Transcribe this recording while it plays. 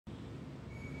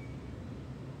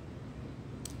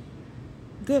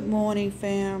Good morning,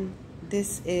 fam.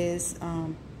 This is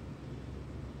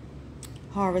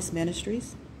Harvest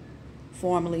Ministries.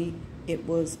 Formerly, it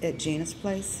was at Gina's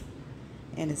Place,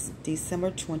 and it's December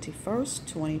 21st,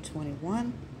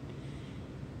 2021,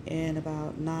 and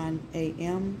about 9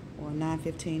 a.m. or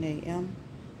 9:15 a.m.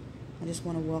 I just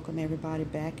want to welcome everybody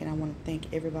back, and I want to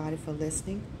thank everybody for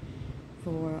listening,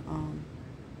 for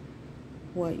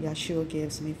what Yeshua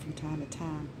gives me from time to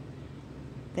time.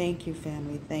 Thank you,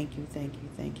 family. Thank you, thank you,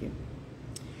 thank you.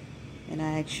 And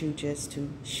I ask you just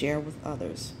to share with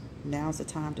others. Now's the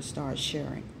time to start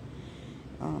sharing.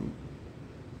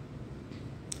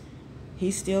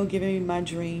 He's still giving me my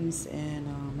dreams and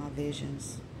my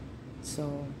visions.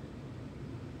 So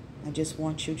I just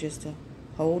want you just to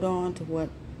hold on to what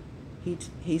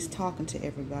he's talking to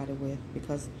everybody with,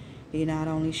 because he not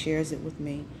only shares it with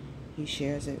me, he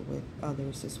shares it with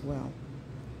others as well.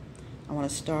 I want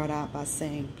to start out by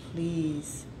saying,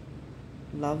 please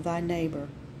love thy neighbor.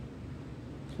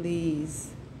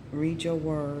 Please read your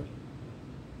word.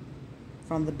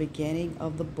 From the beginning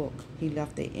of the book, he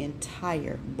left the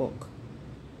entire book,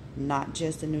 not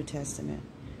just the New Testament.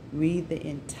 Read the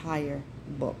entire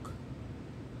book.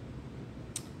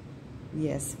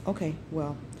 Yes. Okay,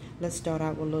 well, let's start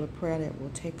out with a little prayer that will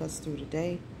take us through the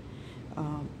day.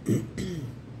 And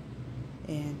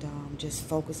just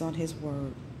focus on his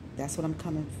word. That's what I'm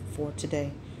coming for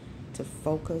today, to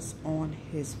focus on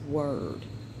his word.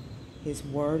 His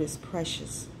word is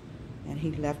precious, and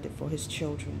he left it for his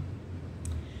children.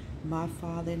 My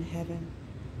Father in heaven,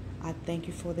 I thank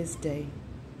you for this day.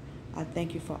 I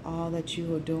thank you for all that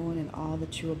you are doing and all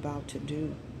that you're about to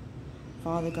do.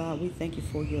 Father God, we thank you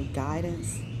for your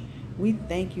guidance. We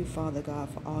thank you, Father God,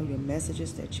 for all your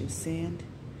messages that you send.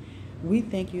 We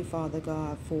thank you, Father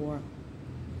God, for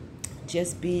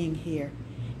just being here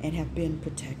and have been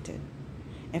protected.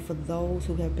 And for those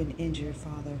who have been injured,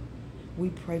 Father, we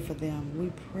pray for them.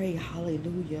 We pray,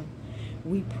 hallelujah.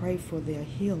 We pray for their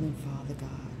healing, Father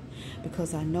God,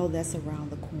 because I know that's around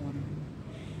the corner.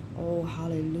 Oh,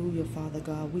 hallelujah, Father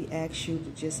God. We ask you to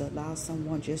just allow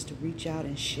someone just to reach out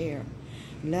and share.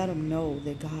 Let them know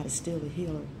that God is still a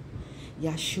healer.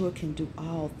 Yeshua can do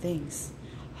all things.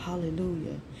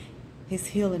 Hallelujah. His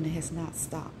healing has not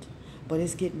stopped, but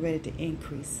it's getting ready to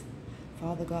increase.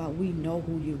 Father God, we know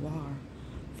who you are,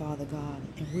 Father God,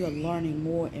 and we are learning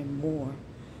more and more,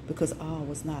 because all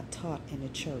was not taught in the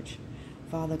church.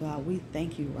 Father God, we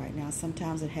thank you right now.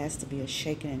 Sometimes it has to be a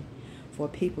shaking for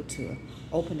people to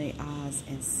open their eyes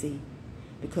and see,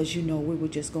 because we were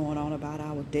just going on about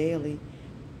our daily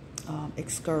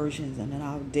excursions and then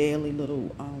our daily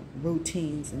little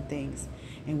routines and things,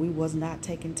 and we was not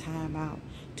taking time out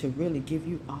to really give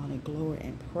you honor, glory,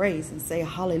 and praise and say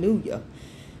hallelujah.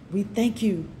 We thank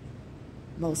you,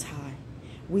 Most High.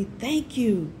 We thank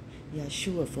you,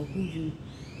 Yeshua, for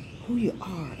who you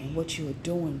are and what you are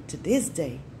doing to this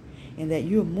day, and that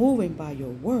you're moving by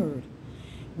your word.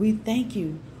 We thank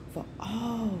you for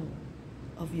all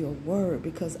of your word,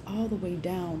 because all the way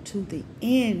down to the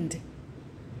end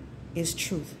is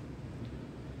truth.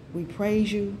 We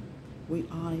praise you, we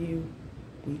honor you,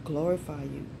 we glorify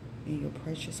you in your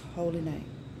precious holy name.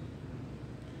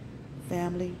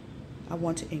 Family, I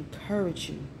want to encourage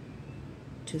you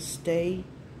to stay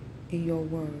in your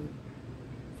word.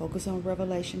 Focus on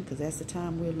Revelation, because that's the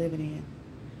time we're living in.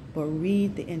 But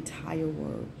read the entire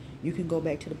word. You can go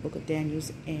back to the book of Daniel,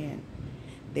 and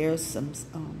there's some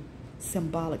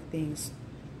symbolic things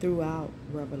throughout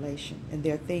Revelation. And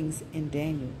there are things in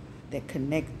Daniel that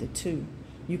connect the two.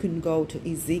 You can go to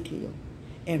Ezekiel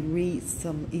and read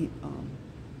some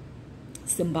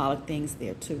symbolic things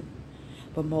there too.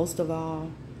 But most of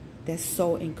all, that's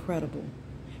so incredible.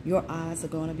 Your eyes are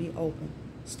going to be open.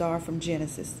 Start from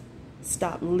Genesis.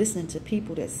 Stop listening to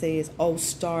people that says, oh,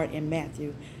 start in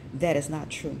Matthew. That is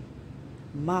not true.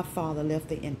 My Father left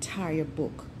the entire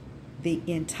book,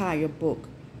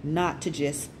 not to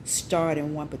just start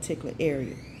in one particular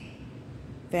area.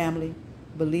 Family,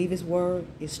 believe his word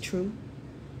is true.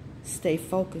 Stay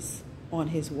focused on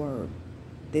his word.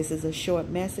 This is a short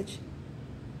message.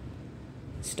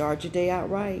 Start your day out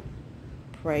right.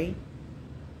 Pray,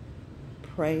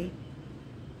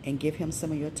 and give him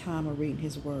some of your time of reading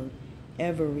his word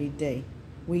every day.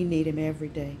 We need him every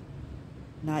day,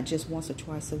 not just once or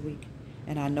twice a week.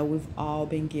 And I know we've all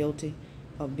been guilty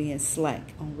of being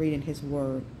slack on reading his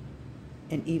word,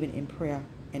 and even in prayer,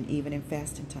 and even in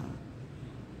fasting time.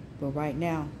 But right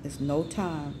now, there's no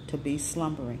time to be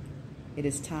slumbering. It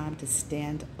is time to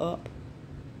stand up,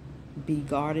 be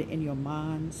guarded in your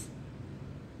minds,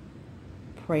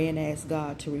 pray and ask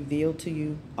God to reveal to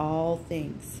you all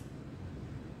things.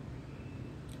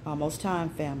 Almost time,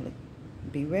 family.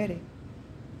 Be ready.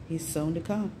 He's soon to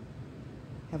come.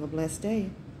 Have a blessed day.